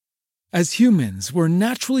As humans, we're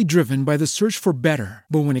naturally driven by the search for better.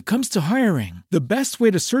 But when it comes to hiring, the best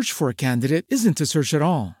way to search for a candidate isn't to search at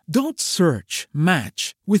all. Don't search,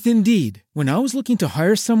 match with Indeed. When I was looking to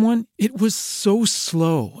hire someone, it was so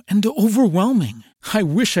slow and overwhelming. I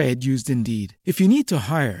wish I had used Indeed. If you need to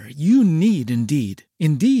hire, you need Indeed.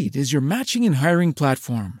 Indeed is your matching and hiring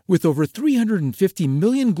platform with over 350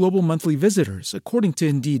 million global monthly visitors, according to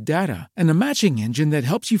Indeed data, and a matching engine that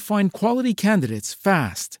helps you find quality candidates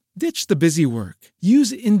fast. Ditch the busy work.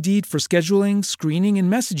 Use Indeed for scheduling, screening,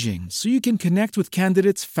 and messaging so you can connect with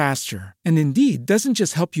candidates faster. And Indeed doesn't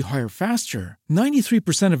just help you hire faster.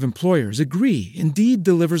 93% of employers agree Indeed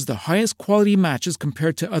delivers the highest quality matches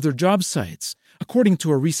compared to other job sites, according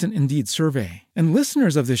to a recent Indeed survey. And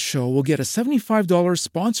listeners of this show will get a $75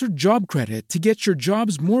 sponsored job credit to get your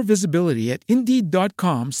jobs more visibility at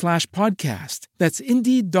Indeed.com/podcast. That's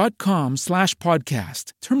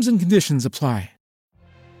Indeed.com/podcast. Terms and conditions apply.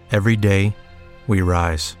 Every day, we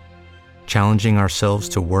rise, challenging ourselves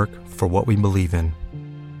to work for what we believe in.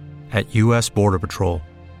 At U.S. Border Patrol,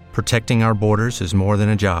 protecting our borders is more than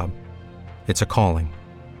a job. It's a calling.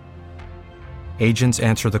 Agents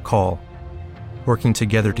answer the call, working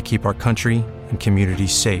together to keep our country and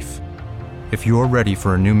communities safe. If you're ready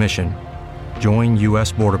for a new mission, join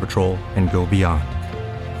U.S. Border Patrol and go beyond.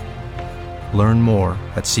 Learn more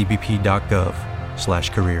at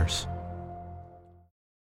cbp.gov/careers.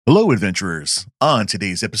 Hello, adventurers. On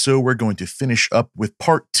today's episode, we're going to finish up with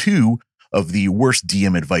part 2 of the worst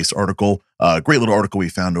DM advice article. A great little article we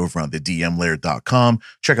found over on the DMlayer.com.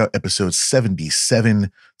 Check out episode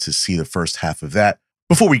 77 to see the first half of that.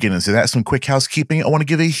 Before we get into that, some quick housekeeping. I want to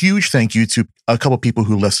give a huge thank you to a couple people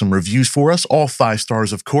who left some reviews for us, all 5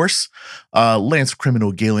 stars, of course. Lance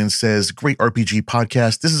Criminal Galen says, great RPG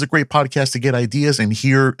podcast. This is a great podcast to get ideas and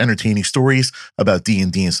hear entertaining stories about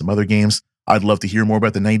D&D and some other games. I'd love to hear more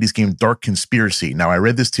about the 90s game Dark Conspiracy. Now, I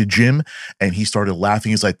read this to Jim, and he started laughing.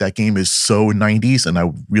 He's like, that game is so 90s, and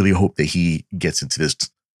I really hope that he gets into this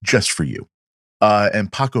just for you.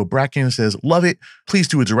 And Paco Bracken says, love it. Please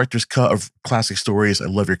do a director's cut of classic stories. I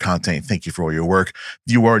love your content. Thank you for all your work.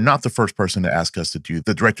 You are not the first person to ask us to do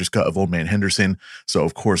the director's cut of Old Man Henderson. So,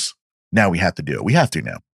 of course, now we have to do it. We have to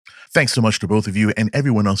now. Thanks so much to both of you and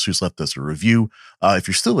everyone else who's left us a review. If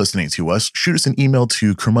you're still listening to us, shoot us an email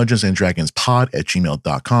to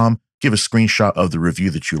curmudgeonsanddragonspod@gmail.com. Give a screenshot of the review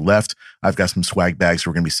that you left. I've got some swag bags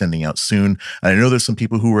we're going to be sending out soon. And I know there's some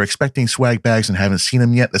people who are expecting swag bags and haven't seen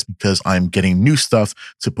them yet. That's because I'm getting new stuff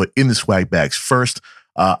to put in the swag bags first.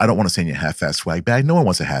 I don't want to send you a half-ass swag bag. No one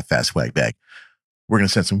wants a half-ass swag bag. We're going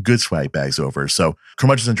to send some good swag bags over. So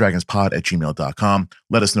curmudgeonsanddragonspod@gmail.com.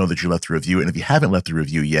 Let us know that you left a review. And if you haven't left a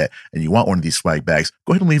review yet and you want one of these swag bags,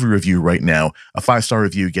 go ahead and leave a review right now. A 5-star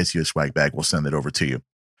review gets you a swag bag. We'll send it over to you.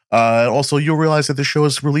 Also, you'll realize that the show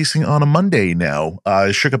is releasing on a Monday now.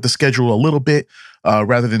 Shook up the schedule a little bit.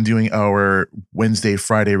 Rather than doing our Wednesday,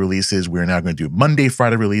 Friday releases, we're now going to do Monday,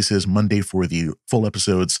 Friday releases, Monday for the full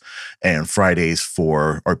episodes, and Fridays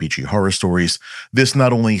for RPG horror stories. This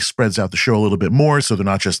not only spreads out the show a little bit more, so they're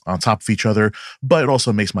not just on top of each other, but it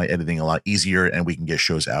also makes my editing a lot easier, and we can get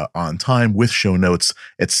shows out on time with show notes,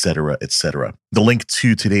 etc., etc. The link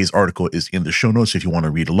to today's article is in the show notes if you want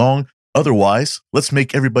to read along. Otherwise, let's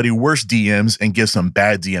make everybody worse DMs and give some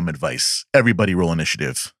bad DM advice. Everybody roll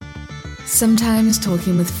initiative. Sometimes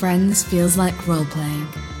talking with friends feels like role-playing.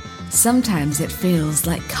 Sometimes it feels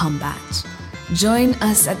like combat. Join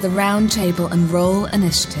us at the round table and roll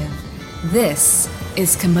initiative. This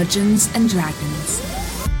is Curmudgeons and Dragons.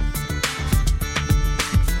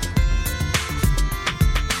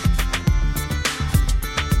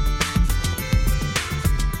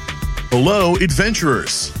 Hello,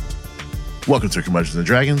 adventurers. Welcome to Curmudgeons and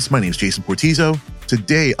Dragons. My name is Jason Portizo.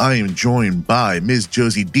 Today, I am joined by Ms.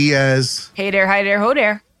 Josie Diaz. Hey there, hi there, ho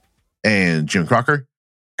there. And Jim Crocker.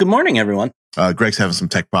 Good morning, everyone. Greg's having some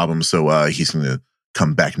tech problems, so he's going to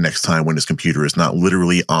come back next time when his computer is not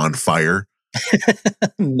literally on fire.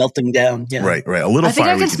 Melting down, yeah. Right. A little fire. I think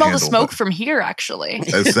I can smell handle, the smoke from here, actually.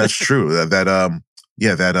 That's true.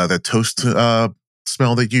 That toast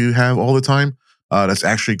smell that you have all the time, that's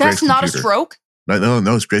actually Greg's computer. That's not a stroke?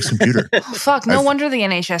 No, it's Greg's computer. Oh, fuck, no wonder the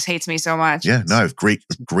NHS hates me so much. Yeah, no, I have great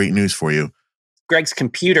news for you. Greg's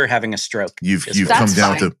computer having a stroke. You've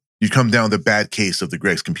come down the bad case of the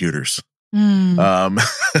Greg's computers.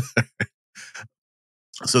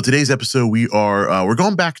 So today's episode, we're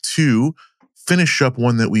going back to finish up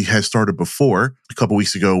one that we had started before. A couple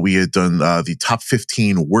weeks ago, we had done the top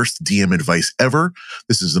 15 worst DM advice ever.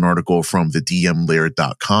 This is an article from the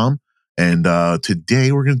DMlayer.com. And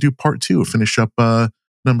today we're going to do part 2, finish up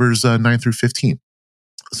numbers 9 through 15.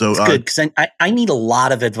 So It's good because I need a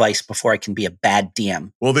lot of advice before I can be a bad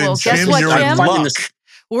DM. Well, then, Well, guess Jim, what, you're Jim? in luck.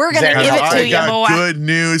 We're going to Very give it hard. to I you, got boy. good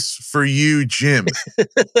news for you, Jim.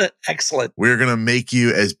 Excellent. We're going to make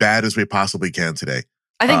you as bad as we possibly can today.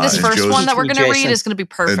 I think this and first Josie- one that we're going to read Jason. is going to be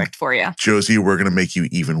perfect for you. Josie, we're going to make you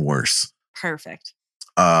even worse. Perfect.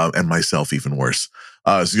 And myself even worse.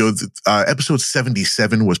 Episode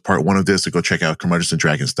 77 was part 1 of this. So go check out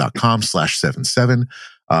curmudgeonsanddragons.com/77.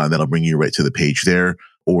 That'll bring you right to the page there.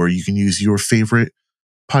 Or you can use your favorite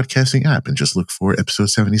podcasting app and just look for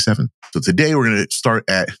episode 77. So today we're going to start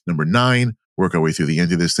at number 9, work our way through the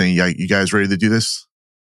end of this thing. You guys ready to do this?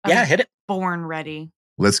 Yeah, hit it. Born ready.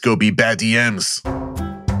 Let's go be bad DMs.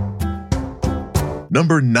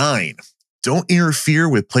 Number 9, don't interfere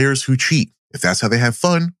with players who cheat. If that's how they have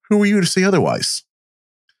fun, who are you to say otherwise?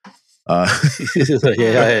 He's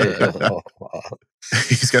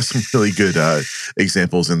got some really good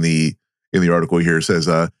examples in the article here. It says,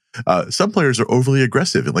 some players are overly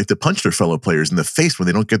aggressive and like to punch their fellow players in the face when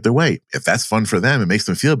they don't get their way. If that's fun for them and makes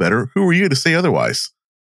them feel better, who are you to say otherwise?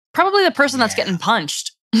 Probably the person that's getting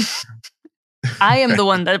punched. I am the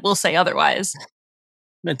one that will say otherwise.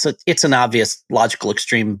 It's an obvious logical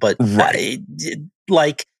extreme, but Right.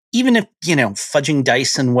 like even if fudging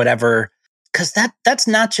dice and whatever, because that's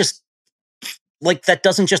not just like that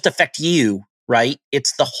doesn't just affect you, right?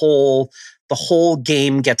 It's the whole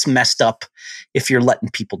game gets messed up if you're letting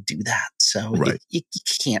people do that. So Right. you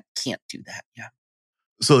can't do that. Yeah.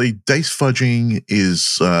 So like, dice fudging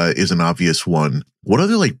is an obvious one. What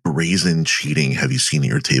other like brazen cheating have you seen at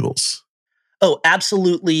your tables? Oh,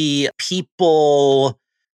 absolutely. People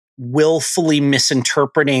willfully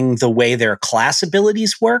misinterpreting the way their class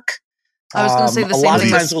abilities work. I was going to say the a same lot of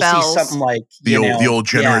thing with times we'll see spells. something like The old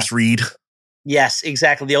generous read. Yes,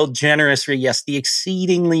 exactly. The old generous read. Yes, the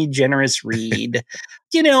exceedingly generous read.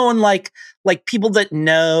 And like people that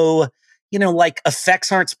know, like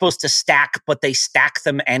effects aren't supposed to stack, but they stack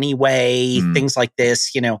them anyway. Things like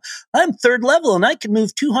this. I'm 3rd level and I can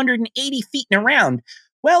move 280 feet in a round.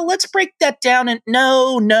 Well, let's break that down. And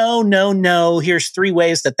no. Here's 3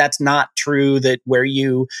 ways that's not true. That where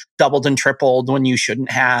you doubled and tripled when you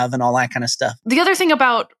shouldn't have, and all that kind of stuff. The other thing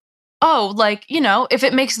about, if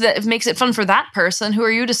it makes it fun for that person, who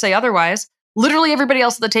are you to say otherwise? Literally everybody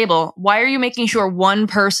else at the table. Why are you making sure one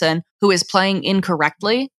person who is playing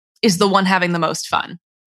incorrectly is the one having the most fun?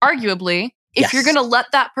 Arguably, if you're going to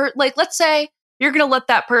let that let's say you're going to let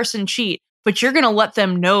that person cheat, but you're going to let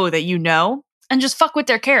them know that and just fuck with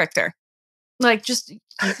their character. Like, just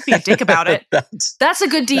be a dick about it. That's a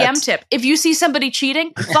good DM tip. If you see somebody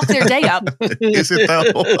cheating, fuck their day up. Is it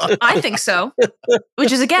though? I think so.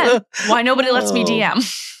 Which is, again, why nobody lets me DM.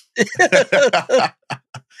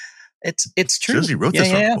 It's true. Josie wrote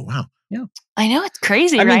this article. Wow. Yeah. I know, it's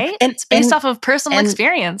crazy, right? And, it's based off of personal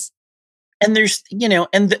experience. And there's,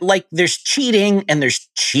 there's cheating and there's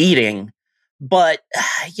cheating. But,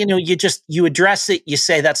 you address it, you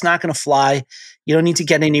say that's not going to fly. You don't need to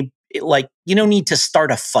get you don't need to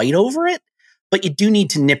start a fight over it, but you do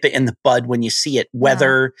need to nip it in the bud when you see it,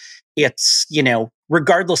 whether it's,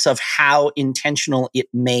 regardless of how intentional it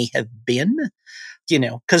may have been,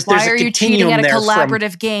 because there's a continuum there. Why are you cheating at a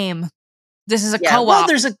collaborative game? This is a co-op. Well,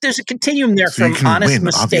 there's a continuum there So from honest win,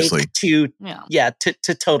 mistake obviously. to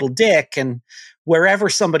total dick. And wherever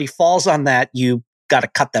somebody falls on that, you got to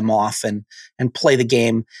cut them off and play the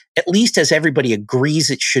game, at least as everybody agrees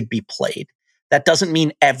it should be played. That doesn't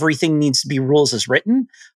mean everything needs to be rules as written.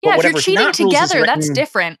 Yeah, but if you're cheating together, that's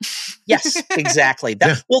different. Yes, exactly.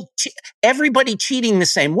 Everybody cheating the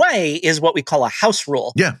same way is what we call a house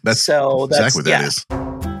rule. Yeah, that's exactly what that is.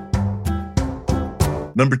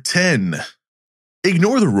 Number 10,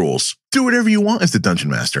 ignore the rules. Do whatever you want as the dungeon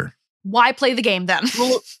master. Why play the game then?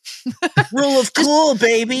 Rule of cool,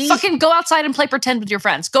 baby. Fucking go outside and play pretend with your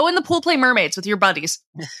friends. Go in the pool, play mermaids with your buddies.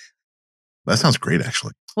 That sounds great,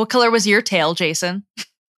 actually. What color was your tail, Jason?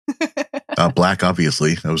 Black,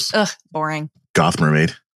 obviously. That was boring. Goth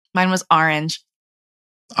mermaid. Mine was orange.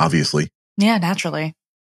 Obviously. Yeah, naturally.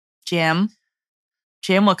 Jim,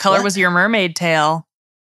 what color was your mermaid tail?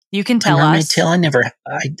 You can tell mermaid us. Tail?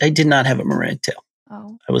 I did not have a mermaid tail.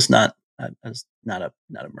 Oh. I was not a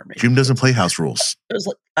mermaid. Jim doesn't play house rules. It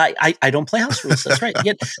was I don't play house rules. That's right.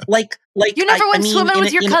 Yet, like you never went swimming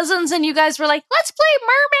with your cousins and you guys were like, let's play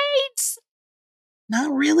mermaids.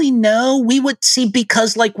 Not really. No, we would see,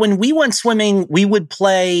 because like when we went swimming, we would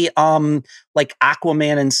play like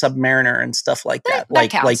Aquaman and Submariner and stuff like that.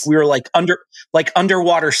 Like we were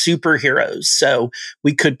underwater superheroes. So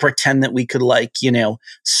we could pretend that we could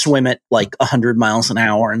swim at 100 miles an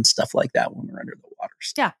hour and stuff like that when we're under the water.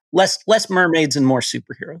 Yeah. Less mermaids and more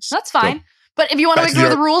superheroes. That's fine. But if you want to Back to ignore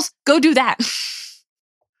the the rules, go do that.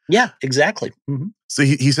 Yeah, exactly. So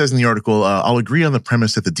he says in the article, I'll agree on the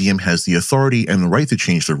premise that the DM has the authority and the right to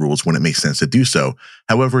change the rules when it makes sense to do so.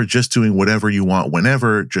 However, just doing whatever you want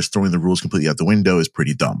whenever, just throwing the rules completely out the window is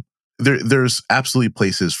pretty dumb. There's absolutely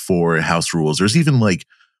places for house rules. There's even like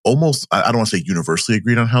almost, I don't want to say universally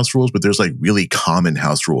agreed on house rules, but there's like really common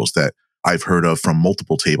house rules that I've heard of from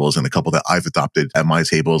multiple tables, and a couple that I've adopted at my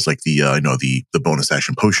tables, like the bonus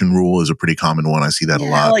action potion rule is a pretty common one. I see that a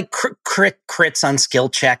lot. Like crits on skill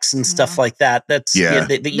checks and stuff like that. That's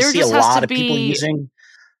that you There see a just has lot to of people be using.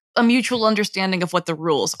 a mutual understanding of what the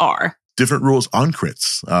rules are. Different rules on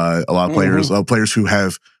crits. A lot of players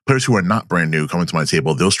who are not brand new coming to my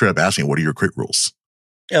table, they'll straight up ask me, "What are your crit rules?"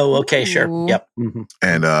 Oh, okay, sure, Ooh. yep.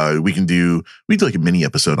 And we do like a mini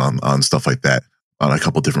episode on stuff like that, on a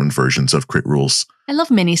couple different versions of crit rules. I love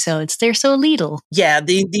minisodes. They're so little. Yeah,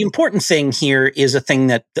 the important thing here is a thing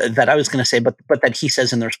that I was going to say, but that he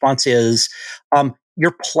says in the response is,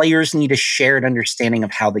 your players need a shared understanding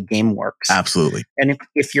of how the game works. Absolutely. And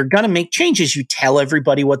if you're going to make changes, you tell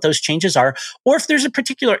everybody what those changes are, or if there's a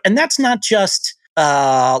particular, and that's not just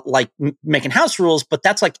like making house rules, but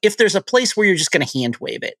that's like if there's a place where you're just going to hand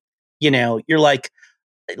wave it, you're like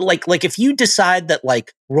if you decide that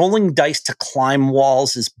like rolling dice to climb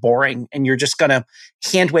walls is boring and you're just going to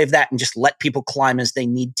hand wave that and just let people climb as they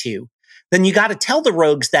need to, then you got to tell the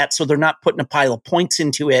rogues that so they're not putting a pile of points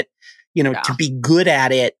into it, to be good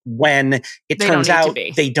at it when it turns out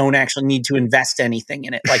they don't actually need to invest anything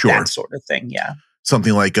in it, like that sort of thing. Yeah.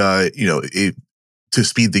 Something like, to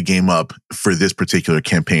speed the game up for this particular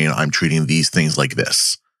campaign, I'm treating these things like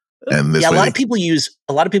this. And this a lot of people use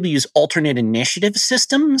alternate initiative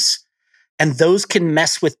systems, and those can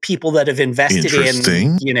mess with people that have invested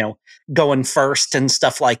in, going first and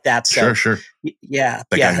stuff like that. So, sure. Yeah.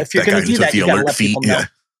 If you're going to do that, you got to let people know.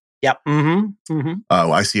 Yep.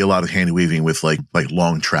 I see a lot of hand waving with like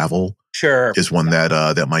long travel. Sure. Is one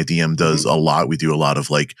that my DM does a lot. We do a lot of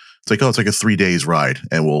like, it's like a 3 days ride,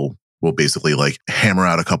 and we'll basically like hammer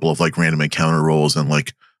out a couple of like random encounter rolls and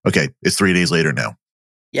like, okay, it's 3 days later now.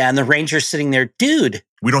 Yeah, and the ranger's sitting there, dude.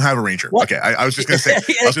 We don't have a ranger. What? Okay, I was just gonna say.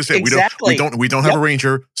 Exactly. we don't have a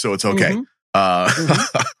ranger, so it's okay.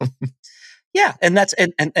 Yeah, and that's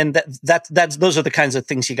those are the kinds of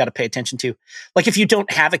things you got to pay attention to. Like if you don't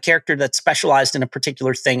have a character that's specialized in a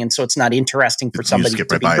particular thing, and so it's not interesting for somebody to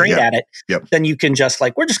be great at it, then you can just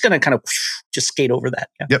like, we're just gonna kind of just skate over that.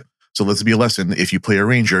 Yeah. Yep. So let's be a lesson. If you play a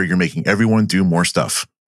ranger, you're making everyone do more stuff.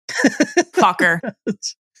 Fucker.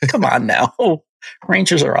 Come on now.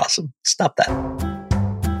 Rangers are awesome. Stop that.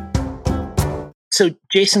 So,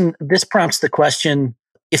 Jason, this prompts the question,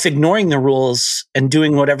 if ignoring the rules and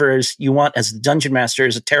doing whatever you want as the Dungeon Master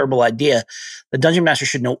is a terrible idea, the Dungeon Master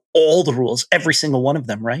should know all the rules, every single one of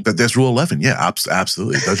them, right? That's Rule 11. Yeah,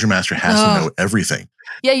 absolutely. The Dungeon Master has to know everything.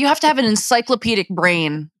 Yeah, you have to have an encyclopedic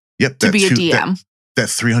brain to be a DM. That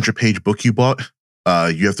 300-page book you bought,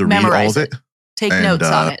 you have to read all of it. Take notes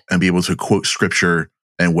on it. And be able to quote scripture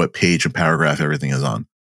and what page and paragraph everything is on.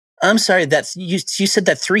 I'm sorry, you said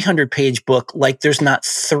that 300-page book, like there's not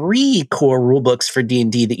 3 core rule books for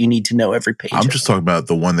D&D that you need to know every page. I'm just talking about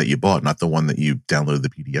the one that you bought, not the one that you downloaded the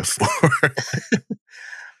PDF for.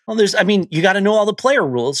 Well, you got to know all the player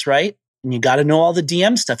rules, right? And you got to know all the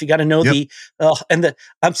DM stuff. You got to know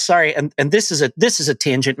I'm sorry, and this is a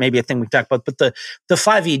tangent, maybe a thing we talked about, but the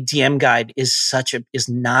 5e DM guide is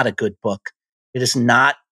not a good book. It is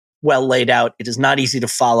not well laid out. It is not easy to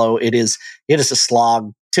follow. It is a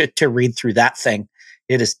slog to read through that thing.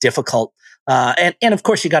 It is difficult. And of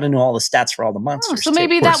course, you got to know all the stats for all the monsters. So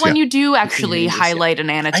maybe that one you do actually highlight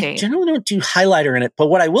and annotate. I generally don't do highlighter in it,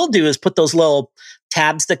 but what I will do is put those little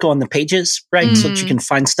tabs that go on the pages, right? So that you can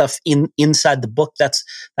find stuff inside the book. That's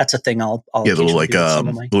a thing I'll little like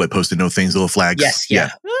little post-it note things, little flags. Yes,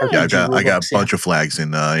 yeah. I got a bunch of flags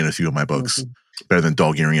in a few of my books. Better than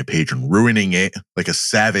dog-earing a page and ruining it like a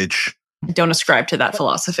savage. I don't ascribe to that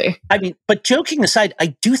philosophy. But joking aside,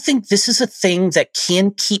 I do think this is a thing that can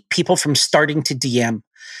keep people from starting to DM.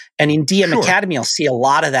 And in DM Academy, I'll see a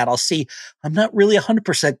lot of that. I'll see, I'm not really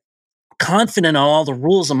 100% confident on all the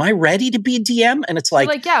rules. Am I ready to be a DM? And it's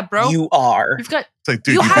like yeah, bro, you are. It's like,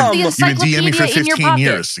 dude, you've been DMing for 15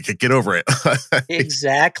 years. Get over it.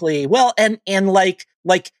 Exactly. Well, and like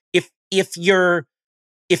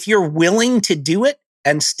if you're willing to do it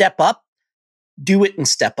and step up, do it and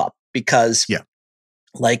step up, because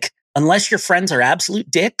like, unless your friends are absolute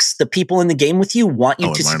dicks, the people in the game with you want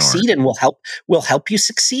you to succeed and will help you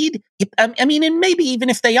succeed. I mean, and maybe even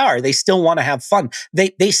if they are, they still want to have fun.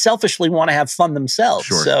 They selfishly want to have fun themselves.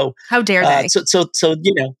 Sure. So how dare they? So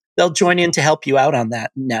they'll join in to help you out on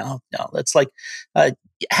that. No, that's like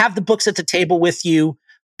have the books at the table with you.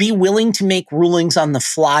 Be willing to make rulings on the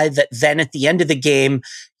fly that then at the end of the game,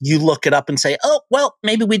 you look it up and say, oh, well,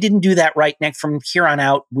 maybe we didn't do that right. Next, from here on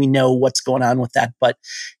out, we know what's going on with that. But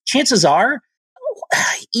chances are,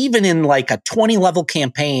 even in like a 20 level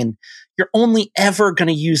campaign, you're only ever going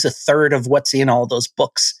to use a third of what's in all those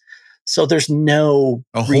books. So there's no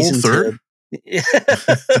reason third?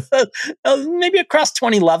 Maybe across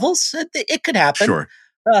 20 levels, it could happen. Sure.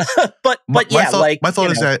 But my like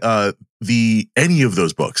thought is that any of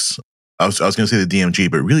those books, I was going to say the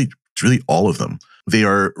DMG, but really, it's really all of them. They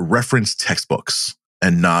are reference textbooks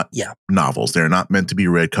and not novels. They're not meant to be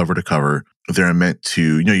read cover to cover. They're meant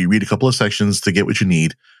to, you read a couple of sections to get what you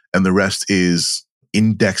need, and the rest is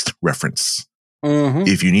indexed reference. Mm-hmm.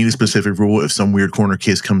 If you need a specific rule, if some weird corner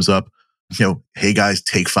case comes up, hey guys,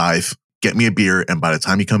 take 5, get me a beer, and by the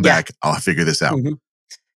time you come back, I'll figure this out. Mm-hmm.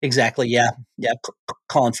 Exactly. Yeah.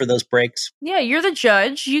 Calling for those breaks. Yeah, you're the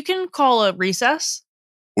judge. You can call a recess,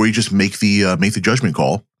 or you just make the judgment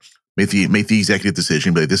call, make the executive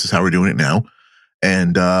decision. But this is how we're doing it now,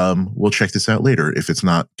 and we'll check this out later if it's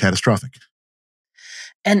not catastrophic.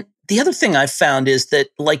 And the other thing I've found is that,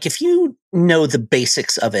 like, if you know the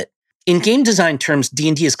basics of it, in game design terms,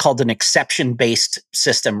 D&D is called an exception-based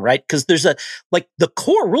system, right? Because there's the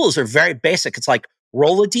core rules are very basic. It's like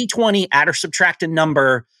roll a d20, add or subtract a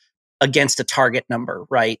number against a target number,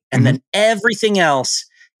 right? And then everything else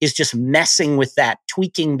is just messing with that,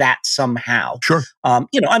 tweaking that somehow. Sure. And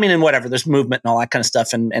whatever, there's movement and all that kind of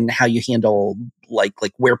stuff, and how you handle like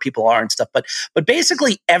where people are and stuff. But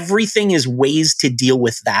basically everything is ways to deal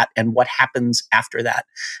with that and what happens after that.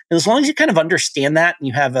 And as long as you kind of understand that and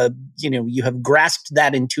you have grasped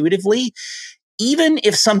that intuitively, even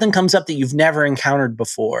if something comes up that you've never encountered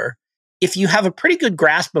before, if you have a pretty good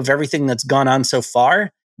grasp of everything that's gone on so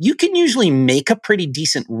far, you can usually make a pretty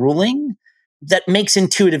decent ruling that makes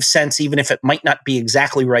intuitive sense, even if it might not be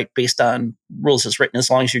exactly right based on rules as written, as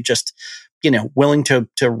long as you're just, willing to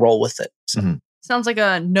roll with it. So. Sounds like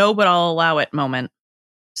a no, but I'll allow it moment.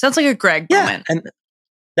 Sounds like a Greg moment. And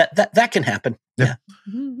that can happen. Yeah.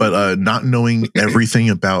 But not knowing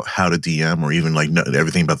everything about how to DM or even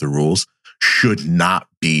everything about the rules should not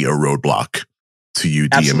be a roadblock to you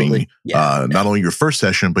DMing. Not only your first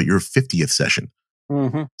session, but your 50th session.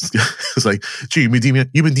 Mm-hmm. It's like, gee, you've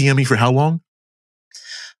been DMing for how long?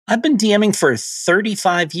 I've been DMing for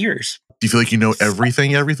 35 years. Do you feel like you know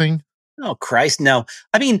everything? Oh, Christ, no.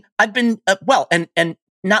 I mean, I've been, and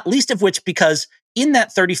not least of which because in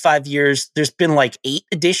that 35 years, there's been like 8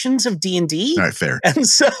 editions of D&D. All right, fair. And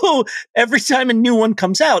so every time a new one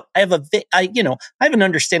comes out, I have an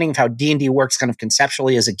understanding of how D&D works kind of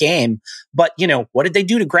conceptually as a game. But, what did they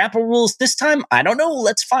do to grapple rules this time? I don't know.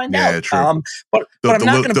 Let's find out. True. But I'm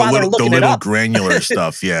not going to bother looking it up. The little granular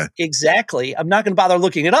stuff, yeah. Exactly. I'm not going to bother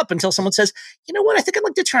looking it up until someone says, you know what, I think I'd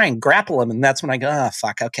like to try and grapple him. And that's when I go,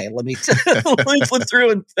 fuck, okay, let me flip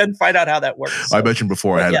through and find out how that works. So, I mentioned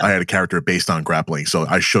before, I had a character based on grappling. So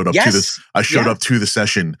I showed up up to the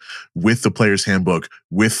session with the player's handbook,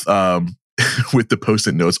 with with the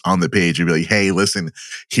post-it notes on the page, and be like, hey, listen,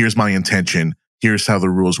 here's my intention. Here's how the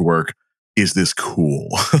rules work. Is this cool?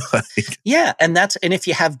 And if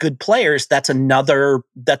you have good players, that's another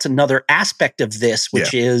aspect of this,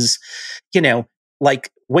 which is,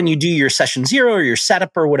 like when you do your session 0 or your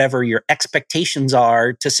setup or whatever, your expectations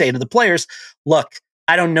are to say to the players, look,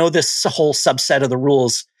 I don't know this whole subset of the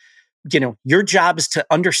rules. Your job is to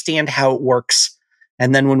understand how it works.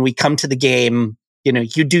 And then when we come to the game,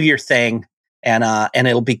 you do your thing and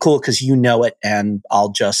it'll be cool because you know it. And I'll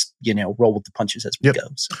just, roll with the punches as we go.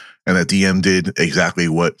 So. And that DM did exactly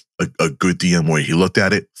what a good DM would. He looked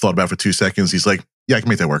at it, thought about it for 2 seconds. He's like, yeah, I can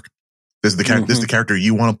make that work. This is the character. This is the character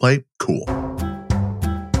you want to play. Cool.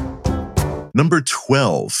 Number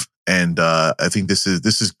 12. And I think this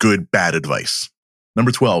is good, bad advice.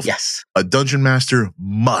 Number 12. Yes. A dungeon master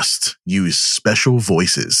must use special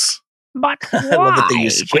voices. But why, I love that they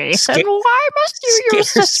use Jason? Why must you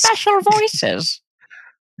use the special voices?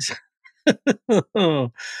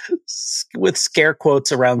 With scare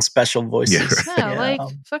quotes around special voices. Yeah, right.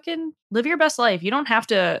 Fucking live your best life. You don't have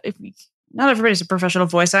to. Not everybody's a professional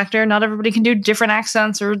voice actor. Not everybody can do different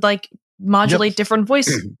accents or modulate different voice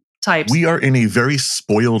types. We are in a very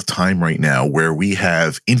spoiled time right now where we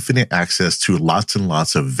have infinite access to lots and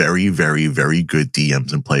lots of very, very, very good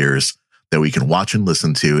DMs and players that we can watch and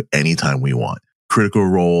listen to anytime we want. Critical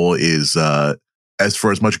Role is, as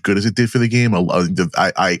for as much good as it did for the game,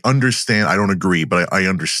 I understand, I don't agree, but I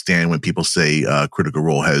understand when people say Critical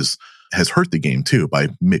Role has hurt the game too by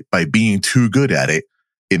being too good at it.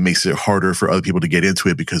 it makes it harder for other people to get into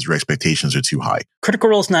it because your expectations are too high. Critical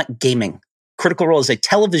Role is not gaming. Critical Role is a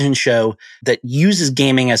television show that uses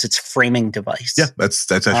gaming as its framing device. Yeah,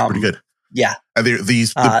 that's actually pretty good. Yeah.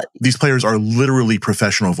 These players are literally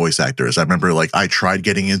professional voice actors. I remember I tried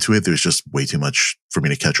getting into it. There's just way too much for me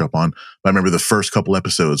to catch up on. But I remember the first couple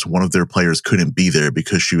episodes, one of their players couldn't be there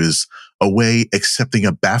because she was away accepting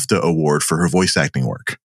a BAFTA award for her voice acting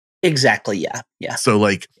work. Exactly. Yeah. Yeah. So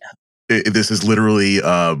this is literally,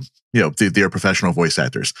 they're professional voice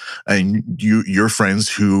actors, and your friends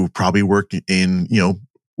who probably work in,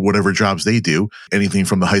 whatever jobs they do, anything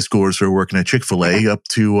from the high schoolers who are working at Chick-fil-A up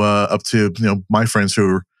to my friends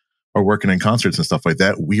who are working in concerts and stuff like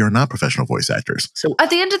that. We are not professional voice actors. So at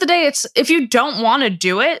the end of the day, it's if you don't want to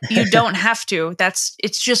do it, you don't have to.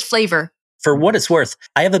 It's just flavor. For what it's worth,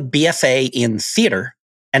 I have a BFA in theater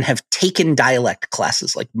and have taken dialect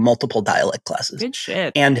classes, like multiple dialect classes. Good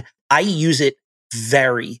shit. And I use it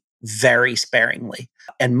very, very sparingly.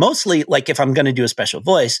 And mostly, if I'm going to do a special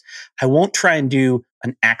voice, I won't try and do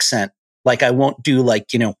an accent. I won't do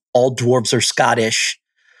all dwarves are Scottish,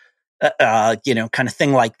 kind of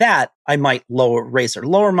thing like that. I might raise or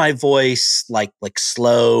lower my voice,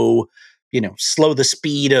 slow, slow the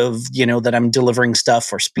speed of, that I'm delivering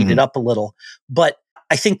stuff, or speed it up a little. But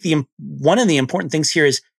I think one of the important things here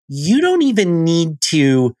is you don't even need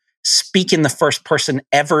to speak in the first person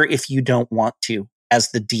ever if you don't want to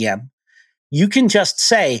as the DM. You can just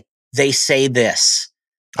say, they say this.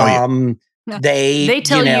 Oh, yeah. They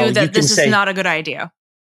tell you that this is not a good idea.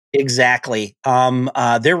 Exactly.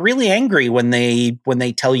 They're really angry when they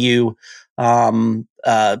tell you,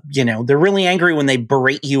 they're really angry when they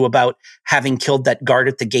berate you about having killed that guard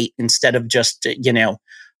at the gate instead of just,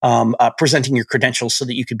 presenting your credentials so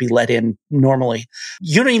that you could be let in normally.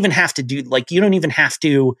 You don't even have to you don't even have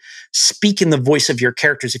to speak in the voice of your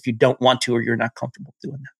characters if you don't want to, or you're not comfortable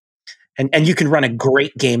doing that. And you can run a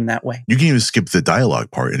great game that way. You can even skip the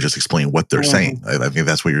dialogue part and just explain what they're saying. I think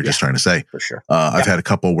that's what you're just trying to say. For sure. I've had a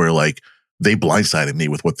couple where they blindsided me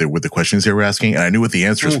with with the questions they were asking, and I knew what the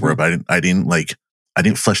answers were, but I didn't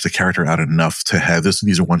flesh the character out enough to have this.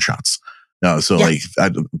 These are one shots.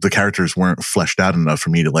 The characters weren't fleshed out enough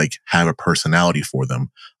for me to have a personality for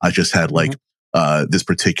them. I just had this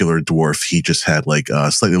particular dwarf. He just had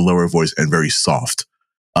a slightly lower voice and very soft.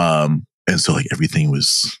 And so everything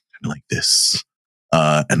was like this.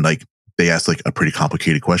 And they asked a pretty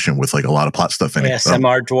complicated question with a lot of plot stuff in it.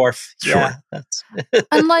 ASMR dwarf. Sure. Yeah, that's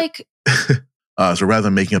so rather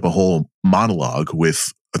than making up a whole monologue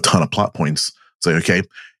with a ton of plot points, it's okay,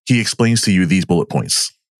 he explains to you these bullet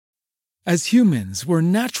points. As humans, we're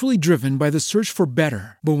naturally driven by the search for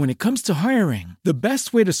better. But when it comes to hiring, the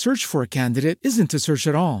best way to search for a candidate isn't to search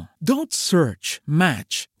at all. Don't search,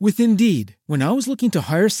 match with Indeed. When I was looking to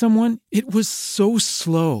hire someone, it was so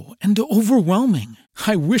slow and overwhelming.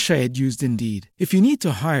 I wish I had used Indeed. If you need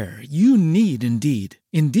to hire, you need Indeed.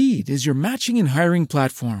 Indeed is your matching and hiring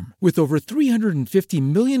platform with over 350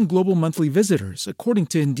 million global monthly visitors, according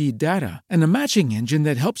to Indeed data, and a matching engine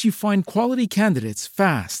that helps you find quality candidates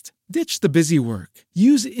fast. Ditch the busy work.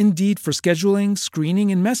 Use Indeed for scheduling, screening,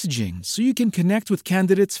 and messaging so you can connect with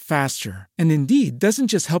candidates faster. And Indeed doesn't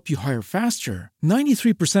just help you hire faster.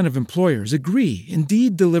 93% of employers agree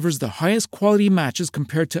Indeed delivers the highest quality matches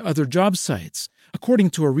compared to other job sites, according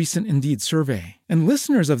to a recent Indeed survey. And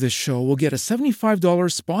listeners of this show will get a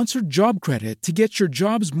 $75 sponsored job credit to get your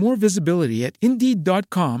jobs more visibility at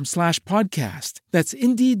Indeed.com/podcast. That's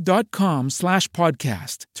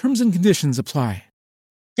Indeed.com/podcast. Terms and conditions apply.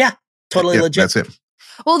 Yeah, totally legit. That's it.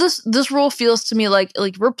 Well, this rule feels to me like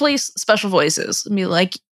replace special voices. I mean,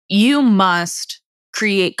 you must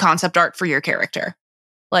create concept art for your character.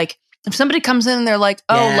 If somebody comes in and they're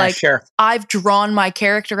sure. I've drawn my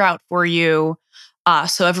character out for you,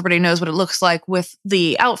 so everybody knows what it looks like with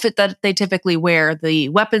the outfit that they typically wear, the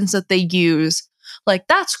weapons that they use.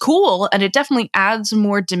 That's cool, and it definitely adds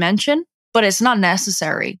more dimension, but it's not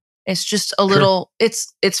necessary. It's just a little.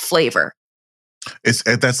 It's flavor.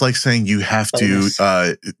 That's like saying you have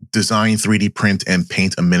to design, 3D print, and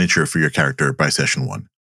paint a miniature for your character by session 1.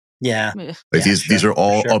 Yeah. These are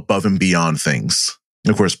all above and beyond things.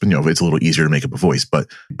 Of course, it's a little easier to make up a voice, but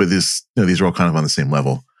this, these are all kind of on the same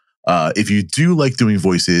level. If you do like doing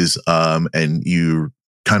voices, and you're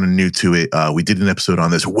kind of new to it, we did an episode on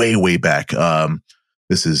this way back.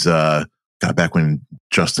 This is back when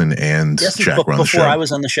Justin and Jack were on the show. Before I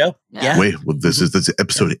was on the show. Yeah. This is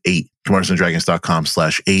episode 8,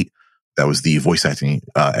 DungeonsandDragons.com/8. That was the voice acting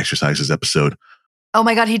exercises episode. Oh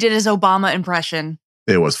my God, he did his Obama impression.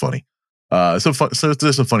 It was funny. So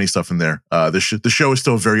there's some funny stuff in there. The show is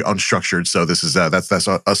still very unstructured. So this is that's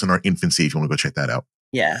us in our infancy. If you want to go check that out.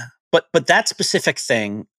 Yeah. But that specific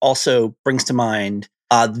thing also brings to mind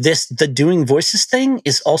the doing voices thing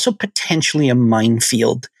is also potentially a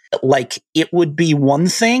minefield. Like, it would be one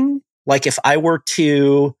thing, like if I were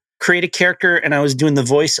to create a character and I was doing the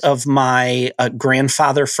voice of my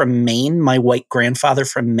grandfather from Maine, my white grandfather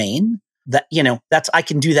from Maine. That, you know, I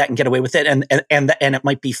can do that and get away with it, and it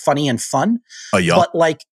might be funny and fun. Yeah. But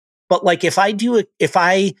like if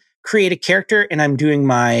I create a character and I'm doing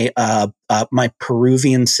my my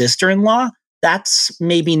Peruvian sister-in-law, that's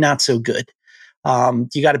maybe not so good.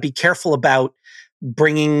 You got to be careful about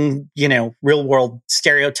bringing, you know, real world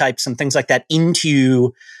stereotypes and things like that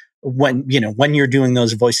into when you're doing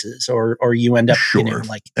those voices, or you end up, Sure. you know,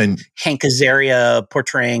 like Hank Azaria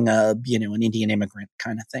portraying an Indian immigrant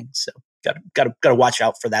kind of thing. So got to watch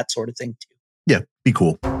out for that sort of thing too. Yeah, be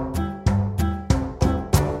cool.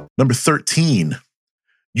 Number 13,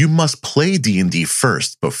 you must play D&D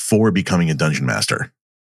first before becoming a dungeon master.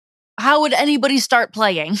 How would anybody start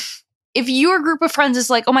playing? If your group of friends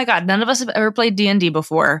is like, oh my God, none of us have ever played D&D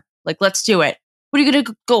before, like, let's do it. What are you going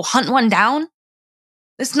to go hunt one down?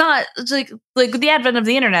 It's not, it's like with the advent of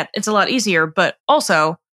the internet, it's a lot easier, but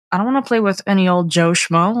also I don't want to play with any old Joe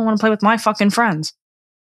Schmo. I want to play with my fucking friends.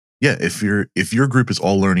 Yeah, if your group is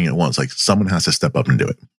all learning at once, like, someone has to step up and do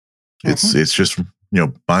it. It's just, you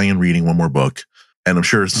know, buying and reading one more book. And I'm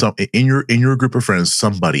sure some in your group of friends,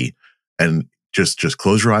 somebody, and just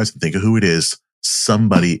close your eyes and think of who it is.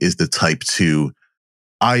 Somebody is the type to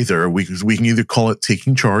either we can either call it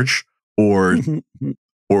taking charge or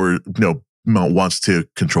wants to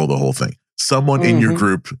control the whole thing. Someone in your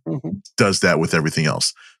group does that with everything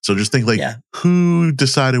else. So just think, like, who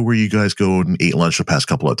decided where you guys go and ate lunch the past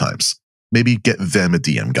couple of times? Maybe get them a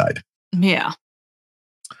DM guide. Yeah.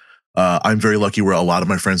 I'm very lucky where a lot of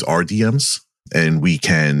my friends are DMs, and we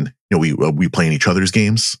can, you know, we play in each other's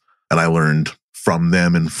games, and I learned from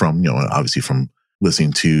them and from, you know, obviously from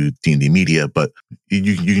listening to D&D media, but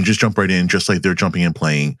you can just jump right in, just like they're jumping in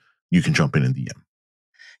playing. You can jump in and DM.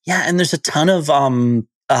 Yeah, and there's a ton of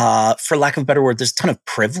for lack of a better word, there's a ton of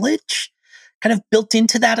privilege kind of built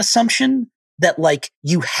into that assumption that, like,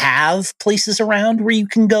 you have places around where you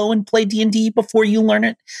can go and play D&D before you learn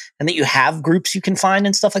it, and that you have groups you can find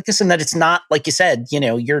and stuff like this, and that it's not, like you said, you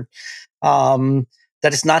know, you're that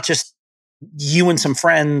it's not just you and some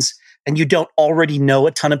friends, and you don't already know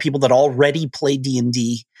a ton of people that already play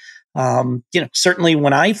D&D. You know, certainly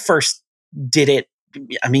when I first did it,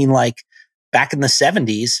 I mean, like, back in the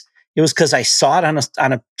 70s, it was because I saw it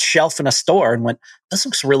on a shelf in a store and went, this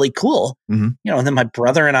looks really cool. You know, and then my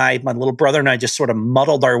little brother and I just sort of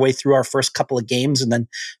muddled our way through our first couple of games, and then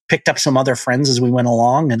picked up some other friends as we went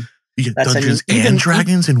along. And you get Dungeons and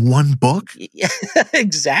Dragons in one book? Yeah,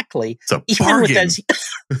 exactly. It's a bargain.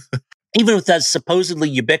 Even with as supposedly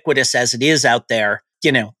ubiquitous as it is out there,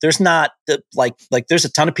 you know, there's not like there's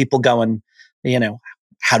a ton of people going, you know,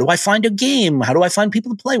 how do I find a game? How do I find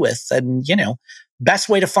people to play with? And, you know, best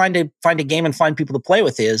way to find a game and find people to play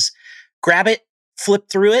with is grab it, flip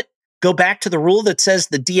through it, go back to the rule that says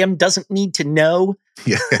the DM doesn't need to know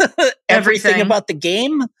everything about the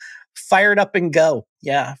game. Fire it up and go.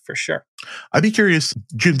 Yeah, for sure. I'd be curious,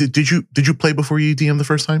 Jim, did you play before you DM the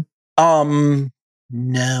first time?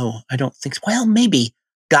 No, I don't think so. Well, maybe.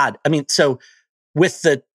 God, I mean, so with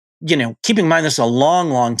the, you know, keeping in mind this is a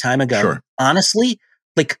long, long time ago. Sure. Honestly,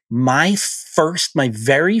 like my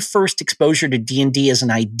very first exposure to D&D as an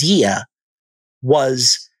idea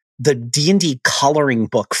was the D&D coloring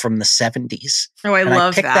book from the 70s. Oh, I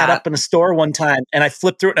love that. I picked that up in a store one time, and I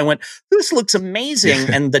flipped through it and I went, this looks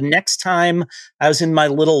amazing. And the next time I was in my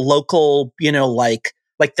little local, you know, like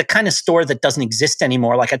the kind of store that doesn't exist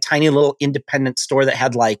anymore, like a tiny little independent store that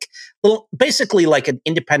had basically like an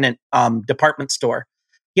independent department store,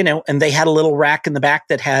 you know, and they had a little rack in the back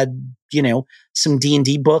that had, you know, some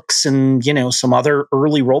D&D books and, you know, some other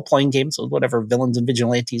early role-playing games, or whatever, Villains and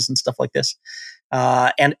Vigilantes and stuff like this.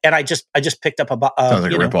 And I just picked up sounds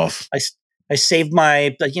like a ripoff. I saved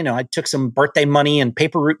my, you know, I took some birthday money and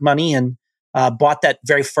paper route money and bought that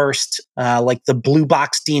very first, like the blue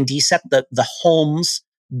box D&D set, the Holmes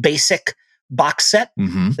basic box set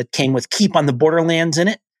that came with Keep on the Borderlands in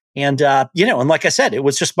it. And, you know, and like I said, it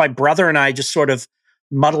was just my brother and I just sort of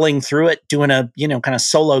muddling through it, doing a, you know, kind of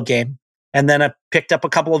solo game. And then I picked up a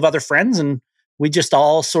couple of other friends, and we just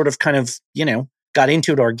all sort of kind of, you know, got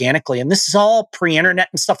into it organically. And this is all pre-internet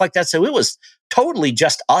and stuff like that. So it was totally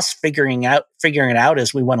just us figuring it out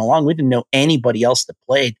as we went along. We didn't know anybody else that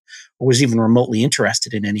played or was even remotely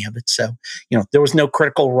interested in any of it. So, you know, there was no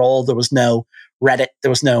Critical Role, there was no Reddit, there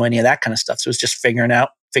was no any of that kind of stuff. So it was just figuring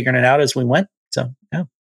it out as we went. So, yeah.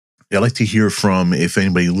 I'd like to hear from, if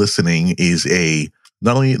anybody listening is a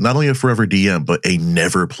not only a forever DM, but a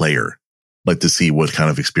never player. Like to see what kind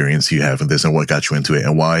of experience you have in this and what got you into it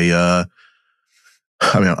and why.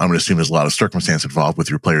 I mean, I'm going to assume there's a lot of circumstance involved with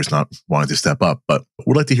your players not wanting to step up, but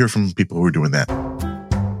we'd like to hear from people who are doing that.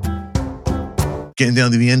 Getting down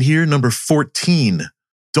to the end here, number 14.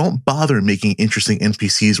 Don't bother making interesting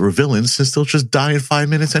NPCs or villains since they'll just die in 5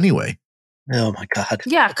 minutes anyway. Oh my God.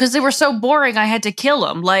 Yeah, because they were so boring, I had to kill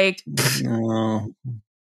them. Like, No.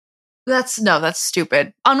 that's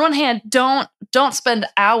stupid. On one hand, don't spend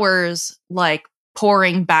hours like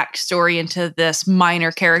pouring backstory into this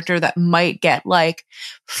minor character that might get like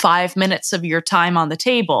 5 minutes of your time on the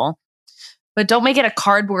table. But don't make it a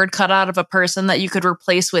cardboard cutout of a person that you could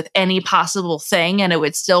replace with any possible thing and it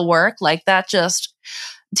would still work. Like that just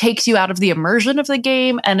takes you out of the immersion of the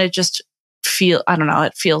game and it just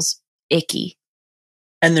it feels icky.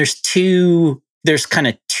 And there's kind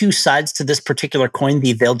of two sides to this particular coin.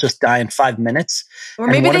 They'll just die in 5 minutes. Or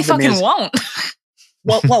maybe they fucking won't.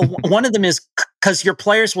 well, one of them is because your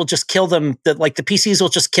players will just kill them. The PCs will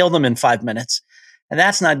just kill them in 5 minutes. And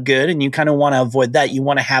that's not good. And you kind of want to avoid that. You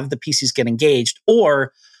want to have the PCs get engaged.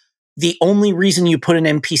 Or the only reason you put an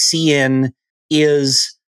NPC in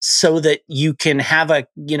is so that you can have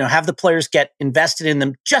the players get invested in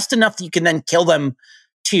them just enough that you can then kill them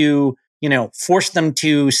to, force them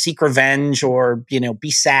to seek revenge or,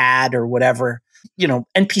 be sad or whatever.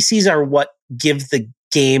 NPCs are what give the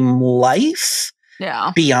game life.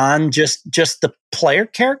 Yeah. Beyond just the player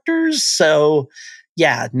characters. So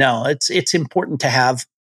yeah, no, it's important to have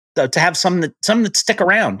some that stick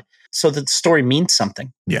around so that the story means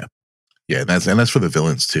something. Yeah. Yeah. And that's for the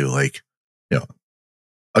villains too. Like,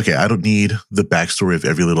 okay, I don't need the backstory of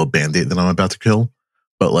every little bandit that I'm about to kill,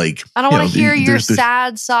 but like, I don't want to hear your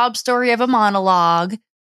sad sob story of a monologue.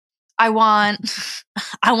 I want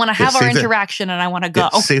to have our interaction and I want to go.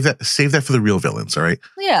 Yeah, save that for the real villains. All right.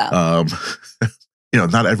 Yeah.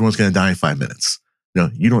 Not everyone's going to die in 5 minutes.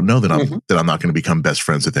 You don't know that I'm not going to become best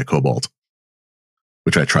friends with that kobold,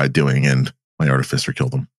 which I tried doing, and my artificer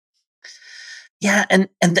killed him. Yeah, and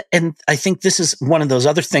I think this is one of those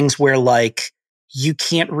other things where like you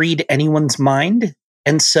can't read anyone's mind,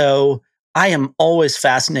 and so I am always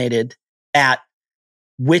fascinated at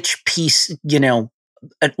which piece,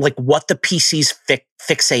 like what the PCs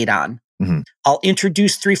fixate on. Mm-hmm. I'll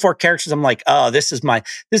introduce 3-4 characters. I'm like, oh, this is my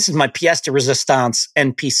pièce de résistance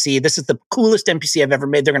NPC. This is the coolest NPC I've ever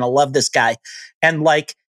made. They're gonna love this guy, and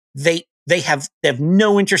like they have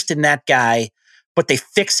no interest in that guy, but they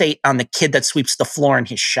fixate on the kid that sweeps the floor in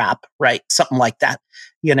his shop, right? Something like that,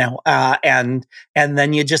 and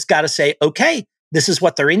then you just got to say, okay, this is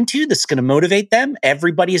what they're into. This is going to motivate them.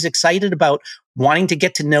 Everybody is excited about wanting to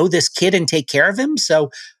get to know this kid and take care of him.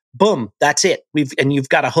 So boom, that's it. You've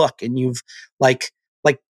got a hook, and you've like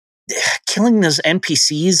killing those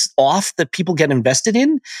NPCs off that people get invested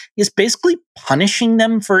in is basically punishing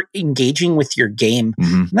them for engaging with your game.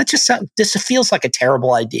 Mm-hmm. And that this feels like a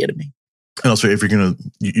terrible idea to me. And also, if you're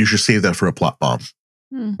you should save that for a plot bomb.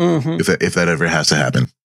 Mm-hmm. If that ever has to happen,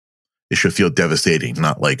 it should feel devastating.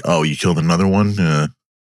 Not like, oh, you killed another one.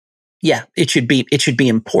 Yeah, it should be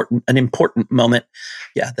important, an important moment.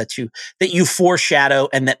 Yeah, that you foreshadow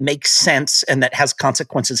and that makes sense and that has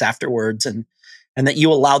consequences afterwards, and that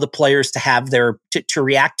you allow the players to have to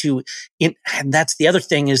react to. And that's the other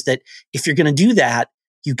thing, is that if you're going to do that,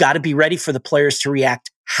 you got to be ready for the players to react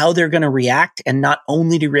how they're going to react, and not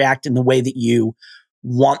only to react in the way that you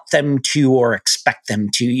want them to or expect them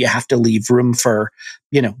to. You have to leave room for,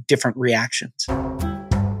 different reactions.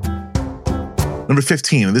 Number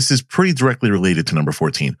 15, and this is pretty directly related to number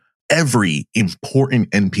 14. Every important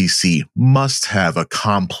NPC must have a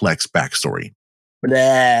complex backstory.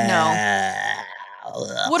 No.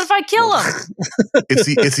 What if I kill him?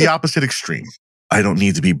 It's the opposite extreme. I don't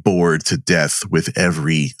need to be bored to death with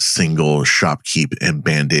every single shopkeep and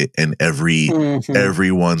bandit and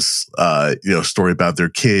everyone's story about their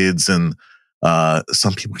kids, and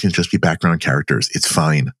some people can just be background characters. It's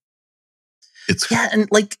fine.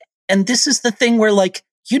 And this is the thing where like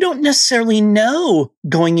you don't necessarily know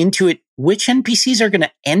going into it which NPCs are going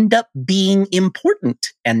to end up being important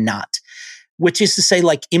and not. Which is to say,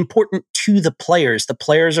 like, important to the players. The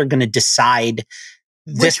players are going to decide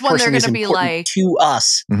this which one they're going to be like to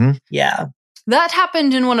us. Mm-hmm. Yeah. That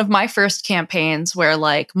happened in one of my first campaigns where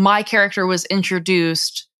like my character was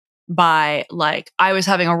introduced by like I was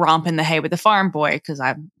having a romp in the hay with the farm boy because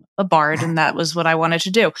I'm a bard and that was what I wanted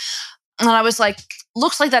to do. And I was like,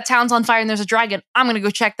 looks like that town's on fire and there's a dragon. I'm going to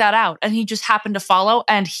go check that out. And he just happened to follow,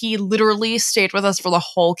 and he literally stayed with us for the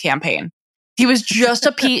whole campaign. He was just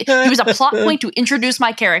he was a plot point to introduce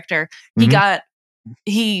my character. He got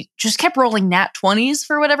he just kept rolling nat 20s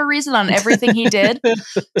for whatever reason on everything he did.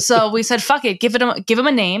 So we said, fuck it, give him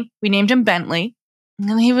a name. We named him Bentley.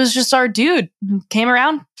 And he was just our dude who came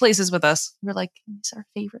around places with us. We're like, he's our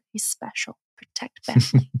favorite. He's special. Protect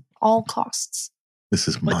Bentley all costs. This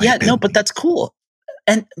is my Bentley. no, but that's cool.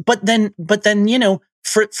 And but then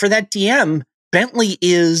for that DM, Bentley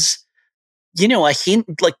is a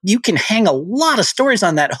hint. Like you can hang a lot of stories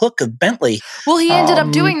on that hook of Bentley. Well, he ended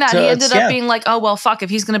up doing that. So he ended up being like, oh well, fuck. If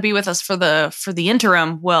he's going to be with us for the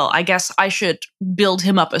interim, well, I guess I should build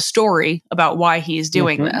him up a story about why he's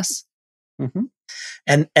doing this. Mm-hmm.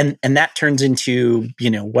 And that turns into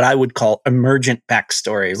what I would call emergent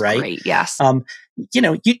backstory, right? Great, yes. You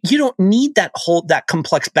don't need that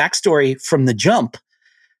complex backstory from the jump,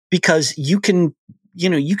 because you can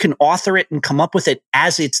author it and come up with it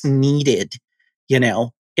as it's needed.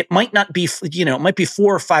 It might not be it might be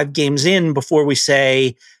 4 or 5 games in before we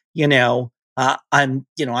say I'm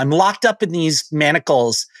locked up in these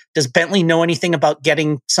manacles. Does Bentley know anything about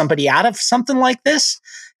getting somebody out of something like this?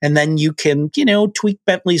 And then you can, tweak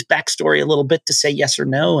Bentley's backstory a little bit to say yes or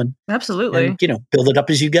no. And absolutely. And, build it up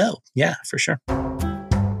as you go. Yeah, for sure. All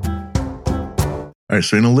right.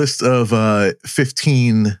 So in a list of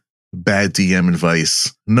 15 bad DM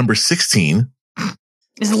advice, number 16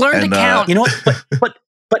 is learn to count. You know what?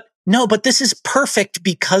 But this is perfect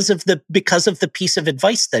because of the piece of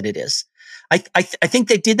advice that it is. I think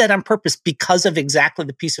they did that on purpose because of exactly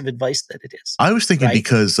the piece of advice that it is. I was thinking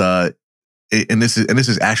because and this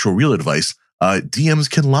is actual real advice. DMs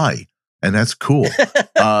can lie, and that's cool.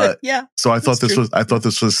 Yeah. So I thought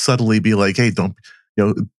this was subtly be like, hey, don't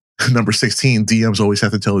number 16. DMs always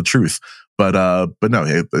have to tell the truth, but no,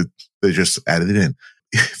 they just added it in.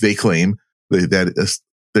 They claim that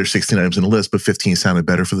there's 16 items in the list, but 15 sounded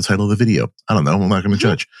better for the title of the video. I don't know. I'm not going to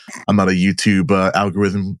judge. I'm not a YouTube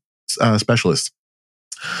algorithm specialist.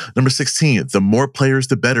 Number 16. The more players,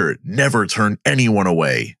 the better. Never turn anyone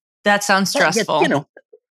away. That sounds stressful.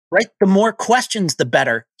 Right? The more questions, the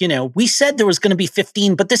better. We said there was going to be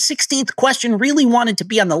 15, but the 16th question really wanted to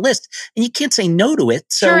be on the list, and you can't say no to it.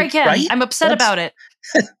 So, sure, I can. Right? I'm upset about it.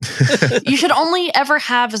 You should only ever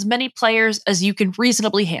have as many players as you can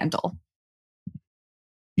reasonably handle.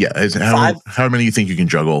 Yeah, how many do you think you can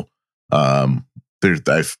juggle?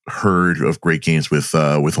 I've heard of great games with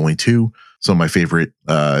only 2. Some of my favorite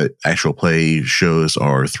actual play shows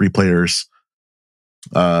are 3 players.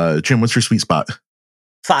 Jim, what's your sweet spot?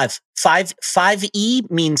 5. 5E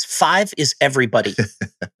means 5 is everybody.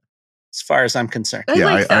 As far as I'm concerned.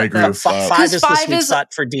 I agree with 5 is the sweet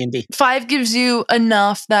spot for D&D. 5 gives you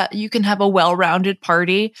enough that you can have a well-rounded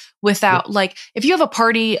party without if you have a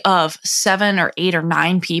party of 7 or 8 or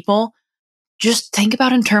 9 people, just think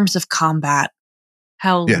about in terms of combat,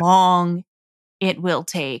 how long it will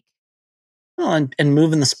take. Well, and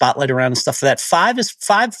moving the spotlight around and stuff like that. 5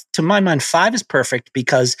 to my mind, 5 is perfect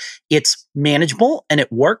because it's manageable and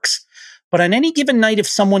it works. But on any given night, if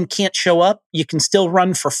someone can't show up, you can still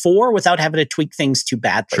run for 4 without having to tweak things too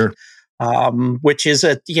badly. Sure. Which is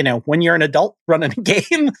when you're an adult running a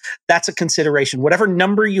game, that's a consideration. Whatever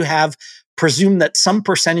number you have, presume that some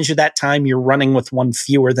percentage of that time you're running with 1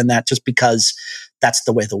 fewer than that, just because that's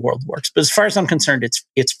the way the world works. But as far as I'm concerned,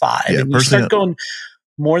 it's 5. Yeah, and you start going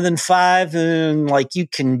more than 5, and you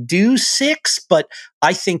can do 6, but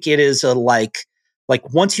I think it is a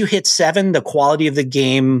once you hit 7, the quality of the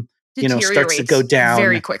game starts to go down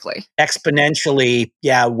very quickly, exponentially.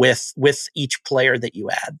 Yeah, with each player that you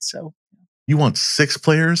add. So you want 6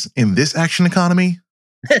 players in this action economy?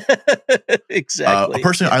 Exactly.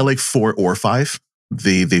 Personally, I like 4 or 5.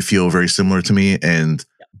 They feel very similar to me, and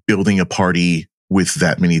building a party with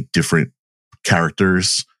that many different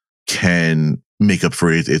characters can make up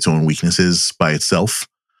for its own weaknesses by itself.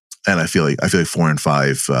 And I feel like 4 and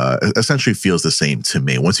 5 essentially feels the same to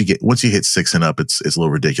me. Once you hit 6 and up, it's a little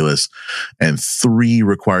ridiculous. And 3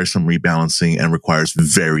 requires some rebalancing and requires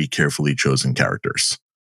very carefully chosen characters.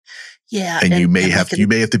 Yeah, and you may have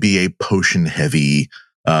to be a potion heavy,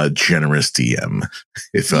 generous DM.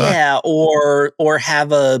 Or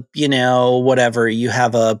have a whatever, you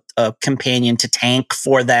have a companion to tank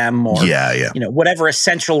for them, or whatever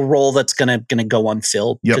essential role that's gonna go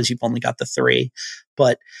unfilled because you've only got the 3.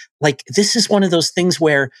 But this is one of those things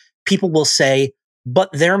where people will say, "But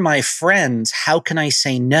they're my friends. How can I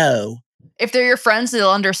say no?" If they're your friends, they'll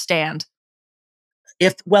understand.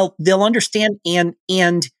 They'll understand,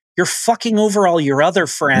 and you're fucking over all your other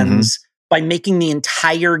friends by making the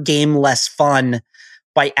entire game less fun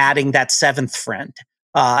by adding that 7th friend,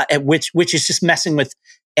 which is just messing with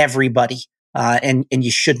everybody, and you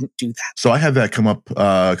shouldn't do that. So I had that come up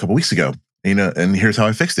a couple weeks ago, and here's how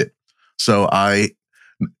I fixed it. So I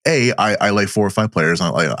like 4 or 5 players.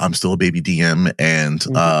 I'm still a baby DM, and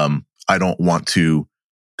I don't want to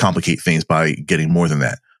complicate things by getting more than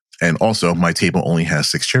that. And also, my table only has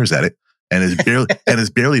 6 chairs at it, and is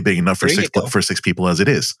barely big enough for 6 people as it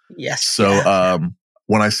is. Yes. So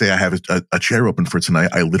when I say I have a chair open for tonight,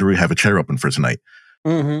 I literally have a chair open for tonight.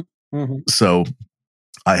 So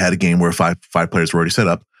I had a game where five players were already set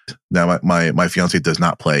up. Now my fiance does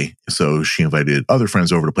not play, so she invited other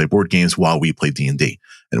friends over to play board games while we played D&D,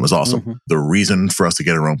 and it was awesome. The reason for us to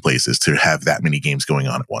get our own place is to have that many games going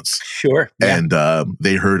on at once. Sure. Yeah. And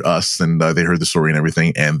they heard us, and they heard the story and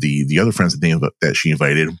everything, and the other friends that she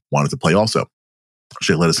invited wanted to play also.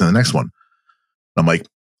 She let us in the next one. I'm like,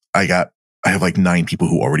 I have like 9 people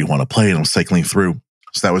who already want to play, and I'm cycling through.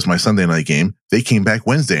 So that was my Sunday night game. They came back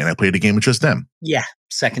Wednesday, and I played a game with just them. Yeah.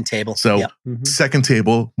 Second table. So second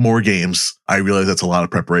table, more games. I realize that's a lot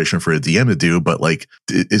of preparation for a DM to do, but like,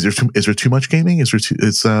 is there too much gaming?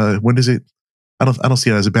 When is it? I don't see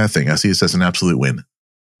it as a bad thing. I see it as an absolute win.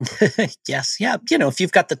 Yes. Yeah. If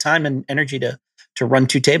you've got the time and energy to run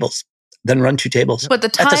 2 tables, then run 2 tables. But the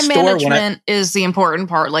time management is the important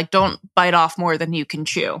part. Like, don't bite off more than you can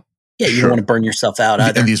chew. Yeah, you don't want to burn yourself out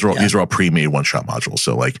either. And these are all pre-made one-shot modules.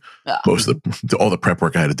 So like most of all the prep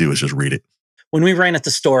work I had to do is just read it. When we ran at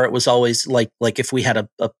the store, it was always like if we had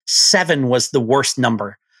a 7 was the worst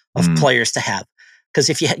number of players to have. Because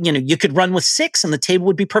if you could run with 6 and the table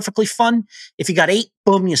would be perfectly fun. If you got 8,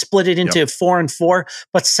 boom, you split it into 4 and 4.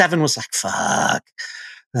 But 7 was like, fuck,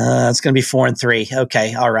 it's going to be 4 and 3.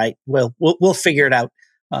 Okay, all right, well, we'll figure it out.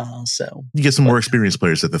 So you get some more experienced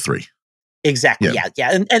players at the 3. Exactly.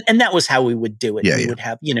 Yeah. And that was how we would do it. We would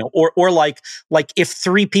have, or like if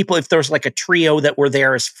 3 people, if there's like a trio that were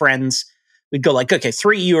there as friends, we'd go like, okay,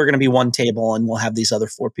 3 of you are going to be one table, and we'll have these other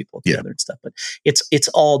 4 people together and stuff. But it's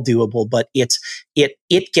all doable, but it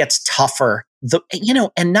gets tougher.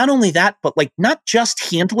 And not only that, but like not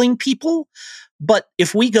just handling people, but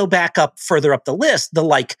if we go back further up the list, the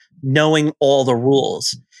like knowing all the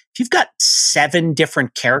rules. If you've got 7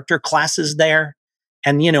 different character classes there,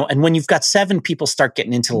 and and when you've got 7, people start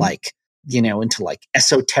getting into like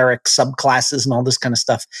esoteric subclasses and all this kind of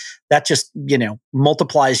stuff. That just,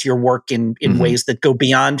 multiplies your work in ways that go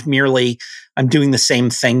beyond merely I'm doing the same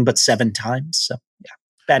thing but 7 times. So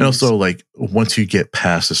and also like once you get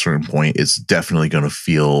past a certain point, it's definitely going to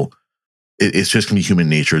feel it's just going to be human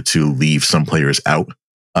nature to leave some players out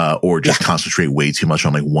or just concentrate way too much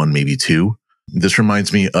on like 1, maybe 2. This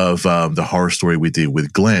reminds me of the horror story we did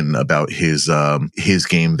with Glenn about his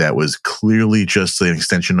game that was clearly just an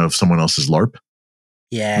extension of someone else's LARP.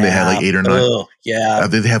 Yeah, they had like 8 or 9. Oh, yeah,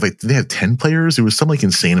 they have 10 players. It was some like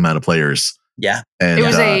insane amount of players. Yeah, and it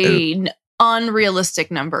was an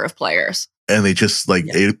unrealistic number of players. And they just like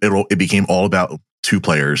it became all about 2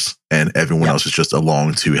 players, and everyone else is just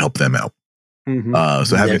along to help them out.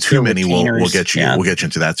 So having too many will get you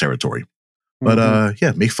into that territory. But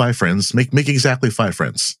make 5 friends. Make exactly 5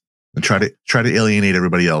 friends, and try to alienate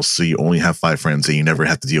everybody else so you only have 5 friends and you never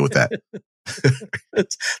have to deal with that.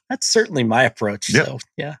 That's certainly my approach. Yep. So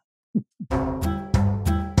yeah.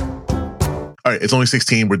 All right, it's only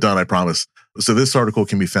 16. We're done, I promise. So this article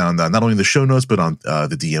can be found not only in the show notes but on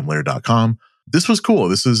the DMlayer.com. This was cool.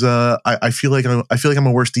 This is I feel like I'm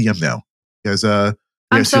a worse DM now. You guys,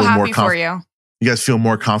 I'm so happy for you. You guys feel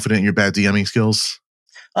more confident in your bad DMing skills?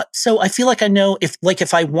 So I feel like I know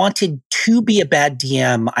if I wanted to be a bad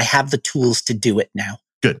DM, I have the tools to do it now.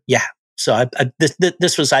 Good. Yeah. So I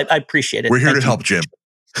appreciate it. We're here to help, Jim.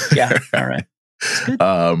 Yeah. All right. Good.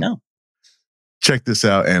 Check this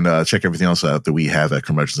out and check everything else out that we have at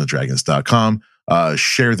curmudgeonsanddragons.com.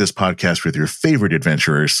 Share this podcast with your favorite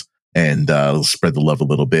adventurers and spread the love a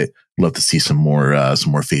little bit. Love to see some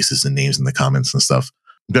more faces and names in the comments and stuff.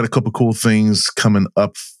 We've got a couple cool things coming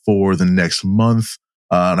up for the next month.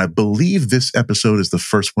 And I believe this episode is the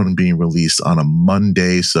first one being released on a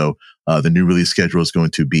Monday. So the new release schedule is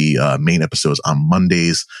going to be main episodes on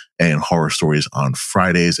Mondays and horror stories on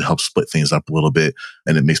Fridays. It helps split things up a little bit,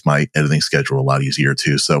 and it makes my editing schedule a lot easier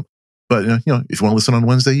too. So, but if you want to listen on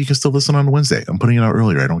Wednesday, you can still listen on Wednesday. I'm putting it out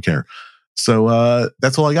earlier. I don't care. So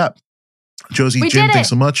that's all I got. Josie, Jim, thanks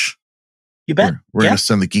so much. You bet. We're going to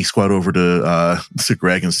send the Geek Squad over to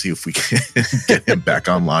Greg and see if we can get him back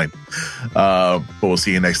online. But we'll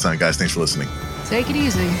see you next time, guys. Thanks for listening. Take it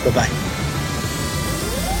easy. Bye-bye.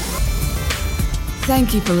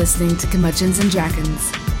 Thank you for listening to Curmudgeons and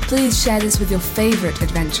Dragons. Please share this with your favorite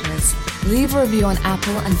adventurers. Leave a review on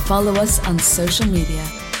Apple and follow us on social media.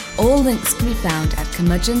 All links can be found at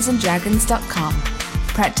curmudgeonsanddragons.com.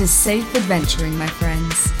 Practice safe adventuring, my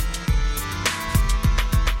friends.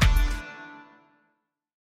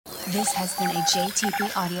 This has been a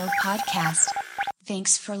JTP Audio podcast.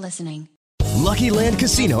 Thanks for listening. Lucky Land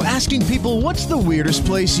Casino, asking people, what's the weirdest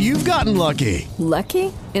place you've gotten lucky?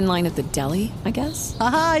 Lucky? In line at the deli, I guess?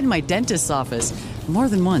 Aha, in my dentist's office. More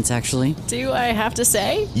than once, actually. Do I have to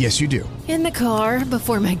say? Yes, you do. In the car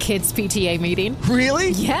before my kids' PTA meeting.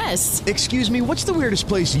 Really? Yes. Excuse me, what's the weirdest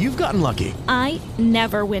place you've gotten lucky? I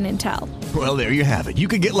never win and tell. Well, there you have it. You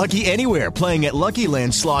can get lucky anywhere, playing at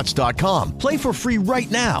LuckyLandSlots.com. Play for free right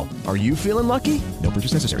now. Are you feeling lucky? No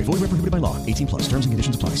purchase necessary. Void where prohibited by law. 18+. Terms and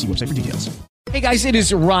conditions apply. See website for details. Hey guys, it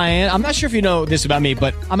is Ryan. I'm not sure if you know this about me,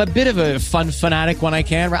 but I'm a bit of a fun fanatic when I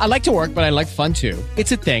can. I like to work, but I like fun too.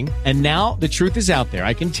 It's a thing. And now the truth is out there.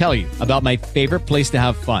 I can tell you about my favorite place to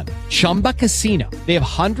have fun. Chumba Casino. They have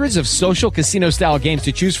hundreds of social casino style games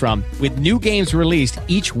to choose from with new games released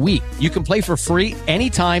each week. You can play for free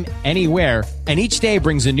anytime, anywhere. And each day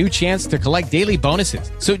brings a new chance to collect daily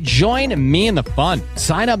bonuses. So join me in the fun.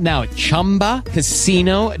 Sign up now at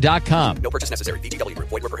ChumbaCasino.com. No purchase necessary. VGW Group.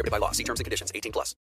 Void where prohibited by law. See terms and conditions. 18+.